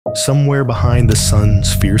Somewhere behind the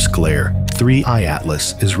sun's fierce glare, 3I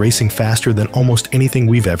Atlas is racing faster than almost anything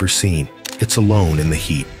we've ever seen. It's alone in the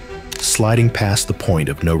heat, sliding past the point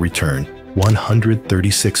of no return,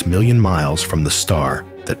 136 million miles from the star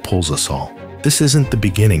that pulls us all. This isn't the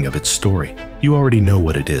beginning of its story. You already know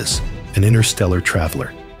what it is, an interstellar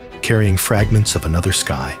traveler, carrying fragments of another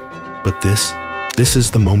sky. But this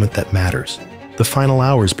is the moment that matters, the final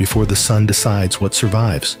hours before the sun decides what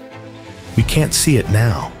survives. We can't see it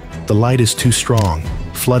now. The light is too strong,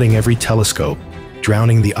 flooding every telescope,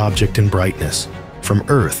 drowning the object in brightness. From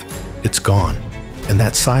Earth, it's gone, and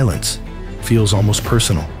that silence feels almost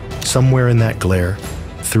personal. Somewhere in that glare,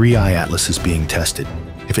 3I Atlas is being tested.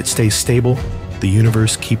 If it stays stable, the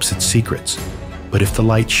universe keeps its secrets. But if the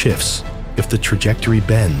light shifts, if the trajectory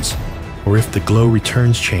bends, or if the glow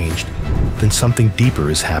returns changed, then something deeper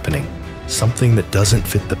is happening, something that doesn't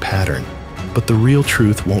fit the pattern. But the real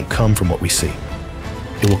truth won't come from what we see.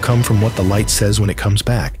 It will come from what the light says when it comes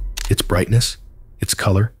back. Its brightness, its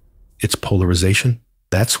color, its polarization.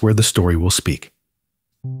 That's where the story will speak.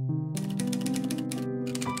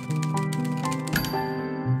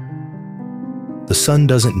 The sun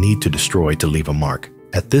doesn't need to destroy to leave a mark.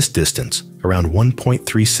 At this distance, around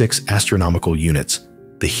 1.36 astronomical units,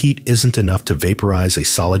 the heat isn't enough to vaporize a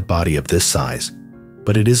solid body of this size,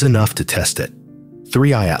 but it is enough to test it.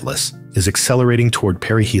 3I Atlas is accelerating toward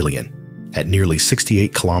perihelion at nearly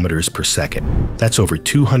 68 kilometers per second. That's over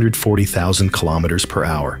 240,000 kilometers per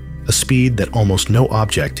hour, a speed that almost no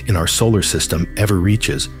object in our solar system ever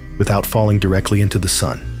reaches without falling directly into the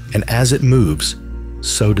sun. And as it moves,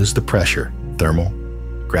 so does the pressure. Thermal,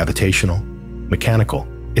 gravitational, mechanical.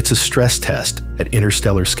 It's a stress test at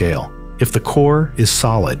interstellar scale. If the core is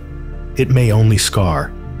solid, it may only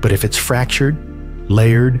scar, but if it's fractured,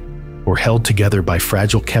 layered, or held together by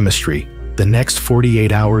fragile chemistry, the next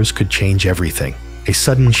 48 hours could change everything. A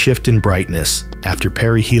sudden shift in brightness after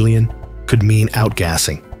perihelion could mean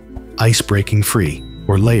outgassing, ice breaking free,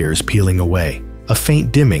 or layers peeling away. A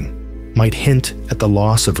faint dimming might hint at the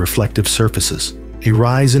loss of reflective surfaces. A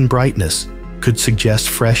rise in brightness could suggest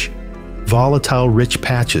fresh, volatile-rich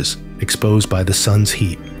patches exposed by the sun's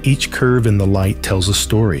heat. Each curve in the light tells a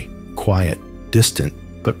story, quiet, distant,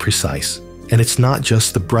 but precise. And it's not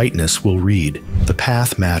just the brightness we'll read. The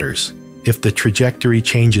path matters. If the trajectory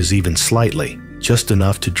changes even slightly, just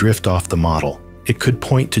enough to drift off the model, it could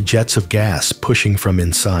point to jets of gas pushing from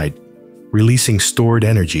inside, releasing stored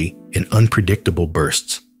energy in unpredictable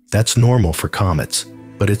bursts. That's normal for comets,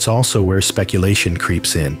 but it's also where speculation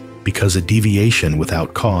creeps in, because a deviation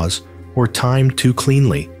without cause, or timed too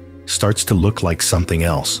cleanly, starts to look like something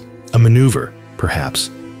else. A maneuver,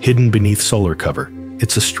 perhaps, hidden beneath solar cover.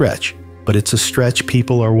 It's a stretch, but it's a stretch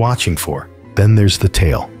people are watching for. Then there's the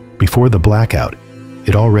tail. Before the blackout,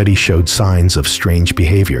 it already showed signs of strange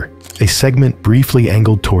behavior. A segment briefly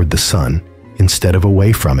angled toward the sun instead of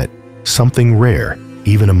away from it. Something rare,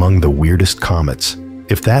 even among the weirdest comets.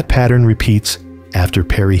 If that pattern repeats after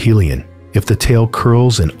perihelion, if the tail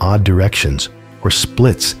curls in odd directions or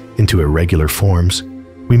splits into irregular forms,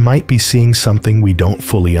 we might be seeing something we don't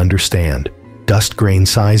fully understand. Dust grain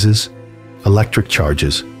sizes, electric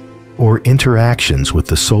charges, or interactions with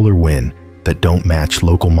the solar wind that don't match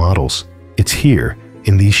local models. It's here,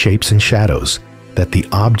 in these shapes and shadows, that the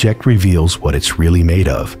object reveals what it's really made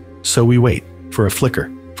of. So we wait for a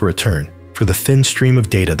flicker, for a turn, for the thin stream of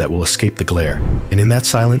data that will escape the glare. And in that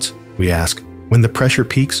silence, we ask, when the pressure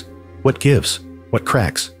peaks, what gives? What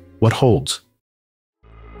cracks? What holds?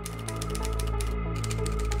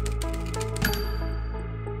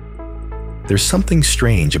 There's something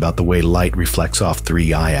strange about the way light reflects off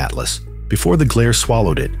 3I Atlas. Before the glare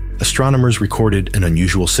swallowed it, astronomers recorded an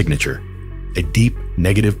unusual signature, a deep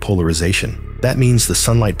negative polarization. That means the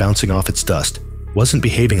sunlight bouncing off its dust wasn't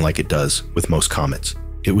behaving like it does with most comets.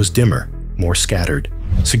 It was dimmer, more scattered,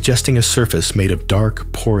 suggesting a surface made of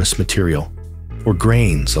dark, porous material, or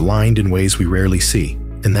grains aligned in ways we rarely see.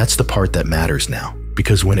 And that's the part that matters now,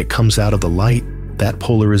 because when it comes out of the light, that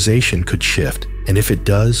polarization could shift, and if it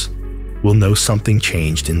does, we'll know something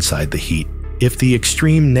changed inside the heat. If the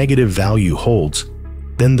extreme negative value holds,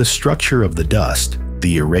 then the structure of the dust,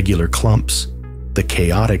 the irregular clumps, the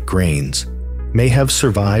chaotic grains, may have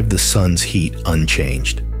survived the sun's heat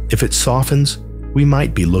unchanged. If it softens, we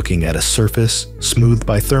might be looking at a surface smoothed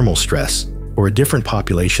by thermal stress, or a different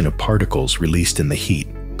population of particles released in the heat.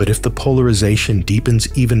 But if the polarization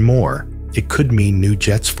deepens even more, it could mean new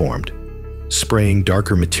jets formed, spraying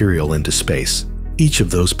darker material into space. Each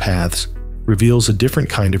of those paths reveals a different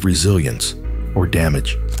kind of resilience or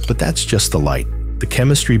damage. But that's just the light. The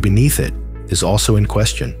chemistry beneath it is also in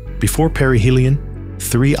question. Before perihelion,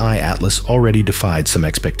 3-eye atlas already defied some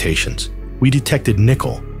expectations. We detected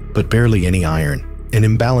nickel, but barely any iron, an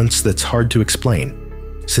imbalance that's hard to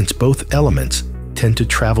explain, since both elements tend to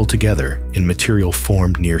travel together in material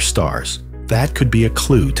formed near stars. That could be a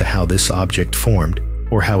clue to how this object formed,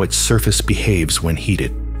 or how its surface behaves when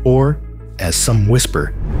heated. Or, as some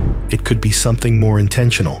whisper, it could be something more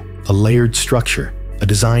intentional, a layered structure, a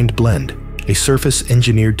designed blend, a surface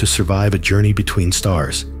engineered to survive a journey between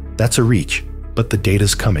stars. That's a reach, but the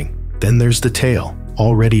data's coming. Then there's the tail,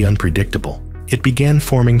 already unpredictable. It began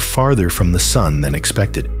forming farther from the sun than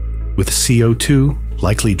expected, with CO2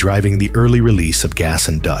 likely driving the early release of gas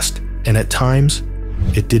and dust. And at times,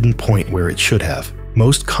 it didn't point where it should have.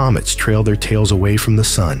 Most comets trail their tails away from the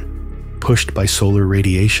sun, pushed by solar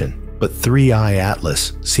radiation. But 3-eye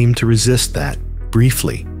atlas seemed to resist that.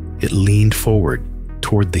 Briefly, it leaned forward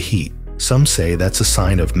toward the heat. Some say that's a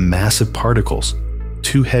sign of massive particles,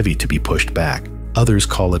 too heavy to be pushed back. Others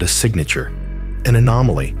call it a signature, an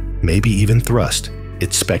anomaly, maybe even thrust.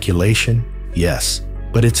 It's speculation, yes,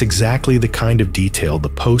 but it's exactly the kind of detail the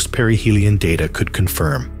post-perihelion data could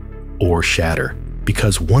confirm, or shatter.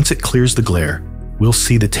 Because once it clears the glare, we'll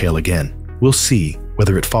see the tail again. We'll see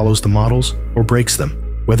whether it follows the models or breaks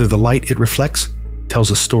them, whether the light it reflects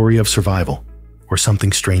tells a story of survival or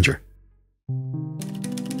something stranger.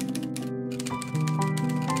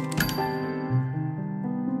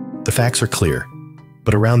 The facts are clear,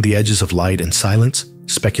 but around the edges of light and silence,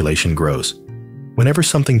 speculation grows. Whenever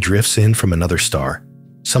something drifts in from another star,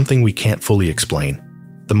 something we can't fully explain,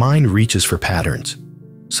 the mind reaches for patterns,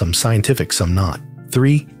 some scientific, some not.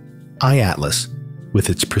 3-eye atlas, with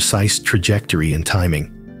its precise trajectory and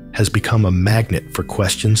timing, has become a magnet for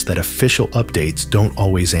questions that official updates don't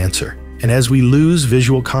always answer. And as we lose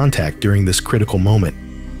visual contact during this critical moment,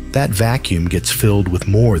 that vacuum gets filled with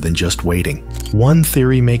more than just waiting. One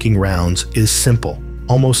theory making rounds is simple,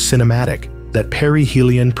 almost cinematic, that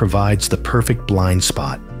perihelion provides the perfect blind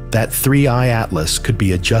spot. That 3-eye atlas could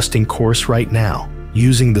be adjusting course right now,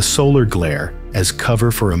 using the solar glare as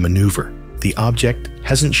cover for a maneuver. The object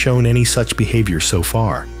hasn't shown any such behavior so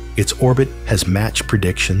far. Its orbit has matched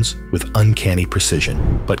predictions with uncanny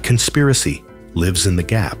precision. But conspiracy lives in the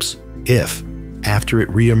gaps. If, after it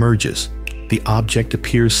re-emerges, the object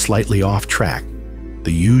appears slightly off track,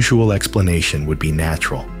 the usual explanation would be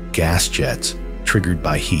natural. Gas jets, triggered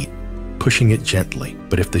by heat, pushing it gently.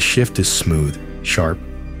 But if the shift is smooth, sharp,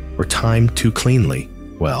 or timed too cleanly,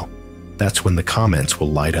 well, that's when the comments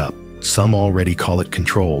will light up. Some already call it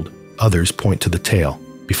controlled, others point to the tail.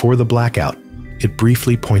 Before the blackout, it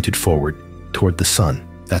briefly pointed forward, toward the sun.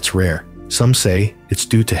 That's rare. Some say it's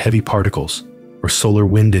due to heavy particles or solar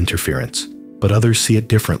wind interference, but others see it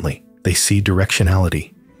differently. They see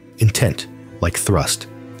directionality, intent, like thrust,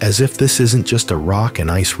 as if this isn't just a rock and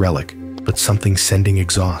ice relic, but something sending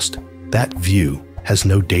exhaust. That view has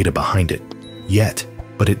no data behind it, yet,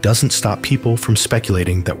 but it doesn't stop people from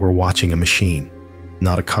speculating that we're watching a machine,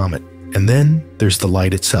 not a comet. And then there's the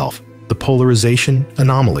light itself, the polarization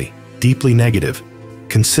anomaly, deeply negative,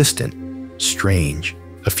 consistent, strange.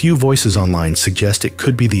 A few voices online suggest it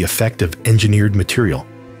could be the effect of engineered material,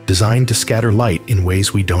 designed to scatter light in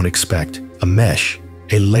ways we don't expect. A mesh,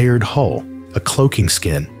 a layered hull, a cloaking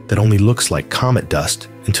skin that only looks like comet dust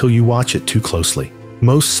until you watch it too closely.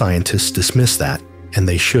 Most scientists dismiss that, and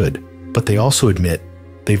they should, but they also admit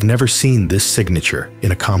they've never seen this signature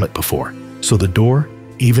in a comet before. So the door,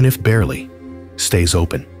 even if barely, stays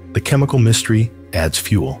open. The chemical mystery adds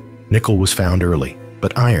fuel. Nickel was found early,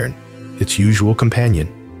 but iron, its usual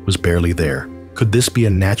companion, was barely there. Could this be a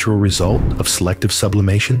natural result of selective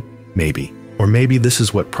sublimation? Maybe. Or maybe this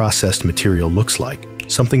is what processed material looks like.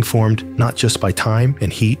 Something formed not just by time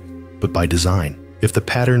and heat, but by design. If the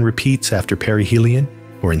pattern repeats after perihelion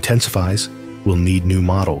or intensifies, we'll need new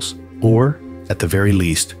models. Or, at the very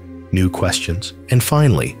least, new questions. And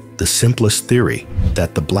finally, the simplest theory,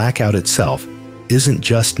 that the blackout itself isn't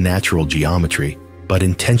just natural geometry, but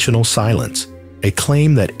intentional silence. A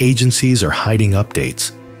claim that agencies are hiding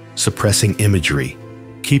updates, suppressing imagery,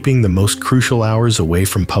 keeping the most crucial hours away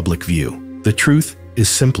from public view. The truth is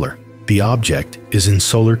simpler. The object is in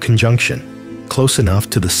solar conjunction, close enough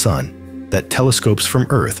to the sun that telescopes from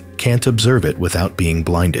Earth can't observe it without being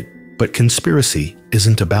blinded. But conspiracy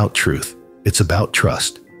isn't about truth, it's about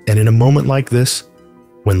trust. And in a moment like this,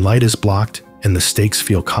 when light is blocked and the stakes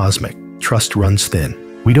feel cosmic, trust runs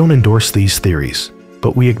thin. We don't endorse these theories,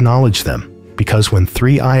 but we acknowledge them, because when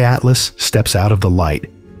 3-eye atlas steps out of the light,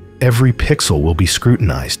 every pixel will be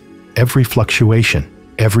scrutinized, every fluctuation,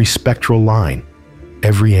 every spectral line,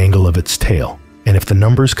 every angle of its tail. And if the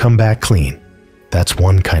numbers come back clean, that's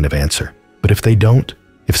one kind of answer. But if they don't,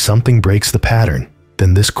 if something breaks the pattern,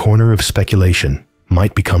 then this corner of speculation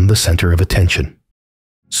might become the center of attention.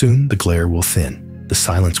 Soon the glare will thin, the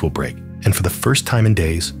silence will break, and for the first time in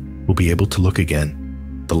days, we'll be able to look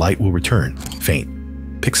again. The light will return, faint,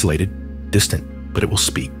 pixelated, distant, but it will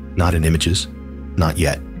speak, not in images, not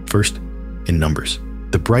yet. First, in numbers.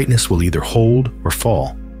 The brightness will either hold or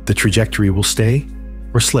fall. The trajectory will stay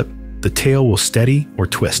or slip. The tail will steady or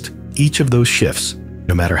twist. Each of those shifts,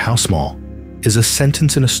 no matter how small, is a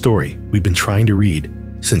sentence in a story we've been trying to read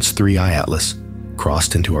since 3i Atlas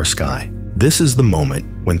crossed into our sky. This is the moment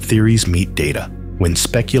when theories meet data, when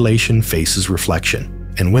speculation faces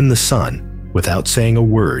reflection, and when the sun, without saying a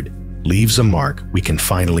word, leaves a mark we can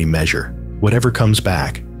finally measure. Whatever comes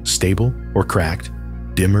back, stable or cracked,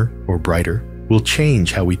 dimmer or brighter, will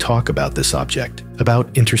change how we talk about this object,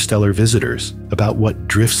 about interstellar visitors, about what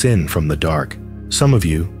drifts in from the dark. Some of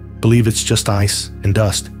you believe it's just ice and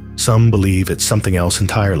dust. Some believe it's something else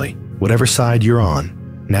entirely. Whatever side you're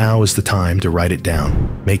on, now is the time to write it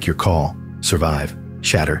down. Make your call. Survive.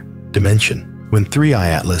 Shatter. Dimension. When 3i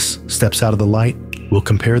Atlas steps out of the light, we'll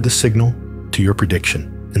compare the signal to your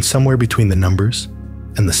prediction, and somewhere between the numbers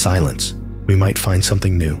and the silence, we might find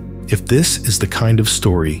something new. If this is the kind of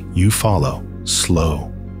story you follow,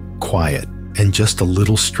 slow, quiet, and just a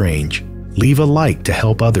little strange, leave a like to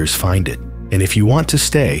help others find it. And if you want to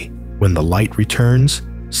stay, when the light returns,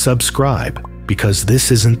 subscribe, because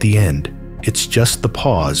this isn't the end. It's just the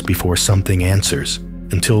pause before something answers.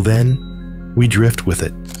 Until then, we drift with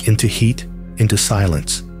it, into heat, into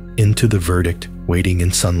silence, into the verdict waiting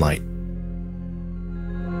in sunlight.